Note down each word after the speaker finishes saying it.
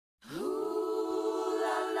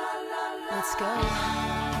Let's go.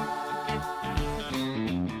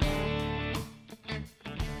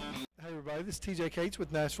 Hey everybody, this is TJ Cates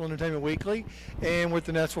with Nashville Entertainment Weekly and with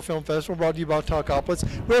the Nashville Film Festival brought to you by Talkopolis.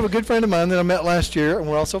 We have a good friend of mine that I met last year, and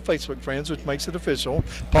we're also Facebook friends, which makes it official,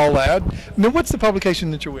 Paull. Now, what's the publication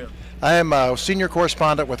that you're with? I am a senior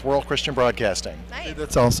correspondent with World Christian Broadcasting. Nice. Hey,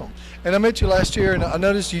 that's awesome. And I met you last year, and I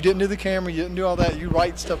noticed you didn't do the camera, you didn't do all that, you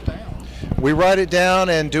write stuff down. We write it down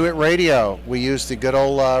and do it radio. We use the good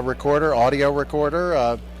old recorder, audio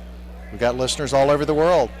recorder. We've got listeners all over the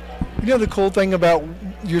world. You know, the cool thing about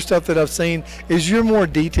your stuff that I've seen is you're more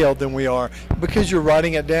detailed than we are because you're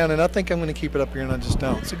writing it down, and I think I'm going to keep it up here, and I just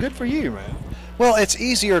don't. So good for you, man. Well, it's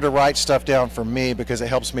easier to write stuff down for me because it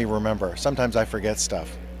helps me remember. Sometimes I forget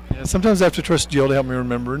stuff. Yeah, sometimes I have to trust Jill to help me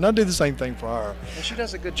remember, and I do the same thing for her. And she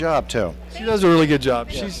does a good job, too. She does a really good job.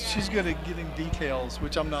 Yeah. She's good at getting details,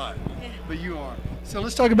 which I'm not, but you are. So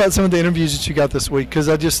let's talk about some of the interviews that you got this week, because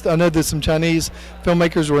I know that some Chinese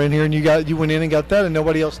filmmakers were in here, and you went in and got that, and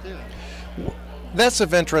nobody else did. That's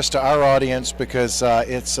of interest to our audience because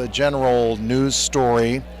it's a general news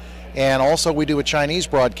story, and also we do a Chinese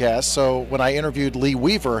broadcast. So when I interviewed Lee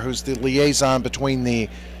Weaver, who's the liaison between the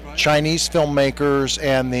Chinese filmmakers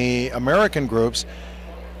and the American groups,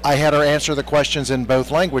 I had her answer the questions in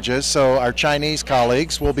both languages, so our Chinese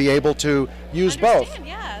colleagues will be able to use both.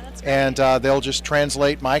 Yeah, that's great. And they'll just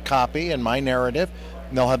translate my copy and my narrative,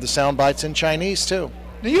 and they'll have the sound bites in Chinese too.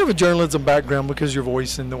 Now, you have a journalism background because of your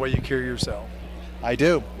voice and the way you carry yourself. I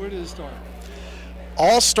do. Where did it start?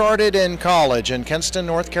 All started in college in Kinston,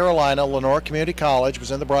 North Carolina. Lenore Community College, was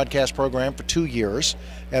in the broadcast program for 2 years,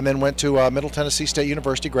 and then went to Middle Tennessee State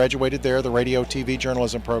University, graduated there, the radio TV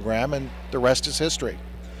journalism program, and the rest is history.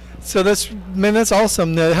 So that's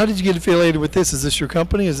awesome. Now, how did you get affiliated with this? Is this your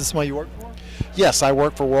company? Is this somebody you work for? Yes, I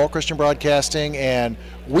work for World Christian Broadcasting, and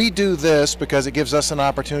we do this because it gives us an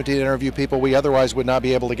opportunity to interview people we otherwise would not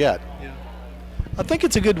be able to get. Yeah. I think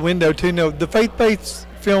it's a good window too. No, the faith-based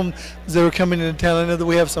films that are coming into town. I know that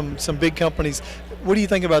we have some big companies. What do you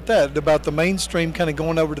think about that? About the mainstream kind of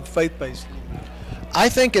going over to the faith-based? I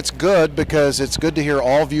think it's good because it's good to hear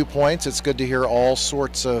all viewpoints. It's good to hear all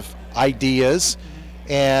sorts of ideas,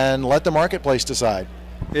 and let the marketplace decide.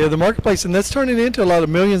 Yeah, the marketplace, and that's turning into a lot of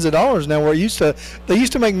millions of dollars now. Where they used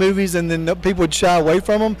to make movies and then people would shy away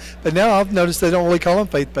from them, but now I've noticed they don't really call them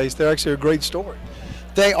faith-based. They're actually a great story.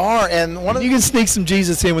 They are, and you can sneak some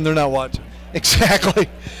Jesus in when they're not watching. Exactly.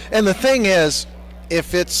 And the thing is,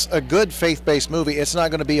 if it's a good faith-based movie, it's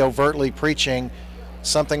not going to be overtly preaching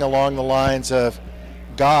something along the lines of,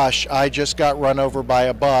 gosh, I just got run over by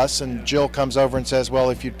a bus, and Jill comes over and says, well,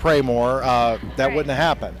 if you'd pray more, that wouldn't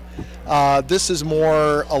have happened. This is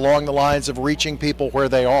more along the lines of reaching people where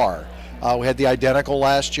they are. We had the Identical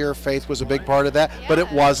last year. Faith was a big part of that, but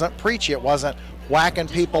it wasn't preachy. It wasn't whacking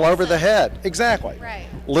people over the head. Exactly. Right.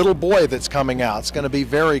 Little Boy that's coming out. It's going to be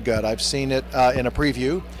very good. I've seen it in a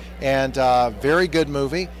preview, and very good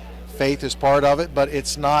movie. Faith is part of it, but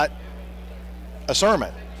it's not a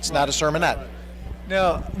sermon. It's not a sermonette.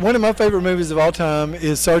 Now, one of my favorite movies of all time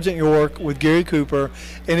is Sergeant York with Gary Cooper.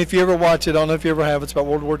 And if you ever watch it, I don't know if you ever have, it's about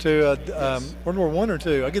World War II, World War I or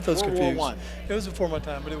II. I get those confused. World War I. It was before my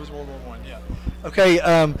time, but it was World War I, yeah. Okay,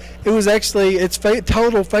 it was actually, it's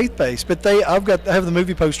total faith-based, but I have the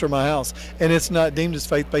movie poster in my house, and it's not deemed as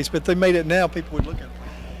faith-based, but they made it now, people would look at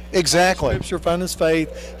it. Exactly. Scripture, found his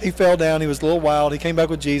faith. He fell down. He was a little wild. He came back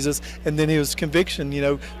with Jesus, and then he was conviction,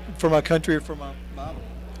 for my country or for my Bible.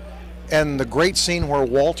 And the great scene where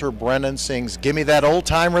Walter Brennan sings, "Give me that old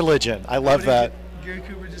time religion." I love that. Gary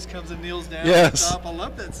Cooper just comes and kneels down. Yes. I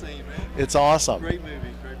love that scene, man. It's awesome. Great movie.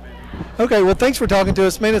 Okay, well, thanks for talking to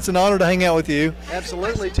us, man. It's an honor to hang out with you.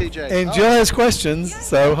 Absolutely, TJ. And Jill has questions,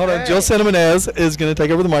 so hold on. Jill Santibanez is going to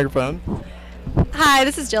take over the microphone. Hi,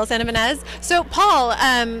 this is Jill Santibanez. So, Paul,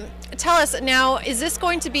 tell us now, is this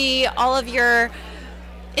going to be all of your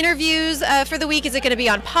interviews for the week? Is it going to be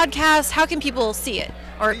on podcasts? How can people see it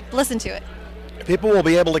or listen to it? People will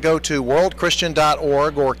be able to go to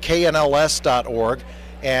worldchristian.org or knls.org,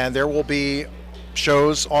 and there will be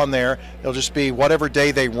shows on there. It'll just be whatever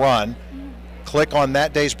day they run. Click on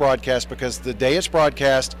that day's broadcast, because the day it's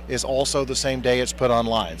broadcast is also the same day it's put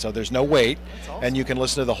online. So there's no wait, and you can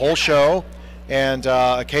listen to the whole show. And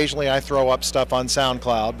occasionally I throw up stuff on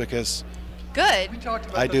SoundCloud because Good. We talked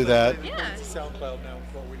about I do that. Yeah. It's SoundCloud now,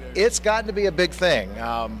 what we do. It's gotten to be a big thing.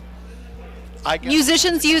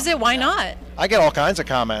 Musicians use it. Why not? I get all kinds of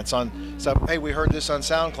comments on stuff. Hey, we heard this on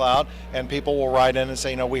SoundCloud, and people will write in and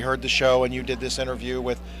say, we heard the show, and you did this interview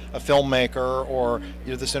with a filmmaker, or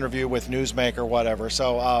you did this interview with Newsmaker, whatever.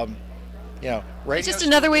 So radio. It's just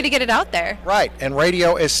another way to get it out there. Right, and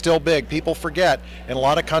radio is still big. People forget. In a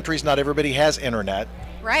lot of countries, not everybody has internet.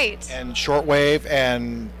 Right. And shortwave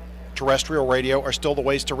and terrestrial radio are still the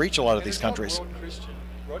ways to reach a lot of these countries.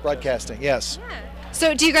 Broadcasting, yes. Yeah.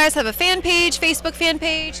 So do you guys have a fan page, Facebook fan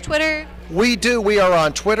page, Twitter? We do. We are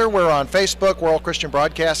on Twitter. We're on Facebook, World Christian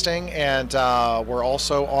Broadcasting, and we're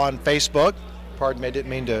also on Facebook. Pardon me, I didn't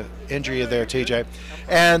mean to injure you there, TJ.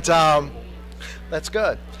 And that's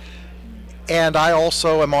good. And I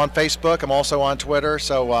also am on Facebook. I'm also on Twitter.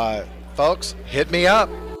 So, folks, hit me up.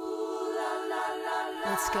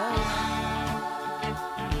 Let's go.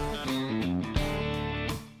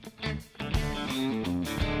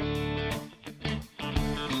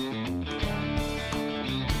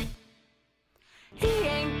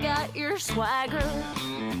 Your swagger.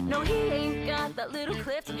 No, he ain't got that little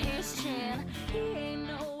cleft in his chin. He ain't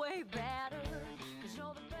no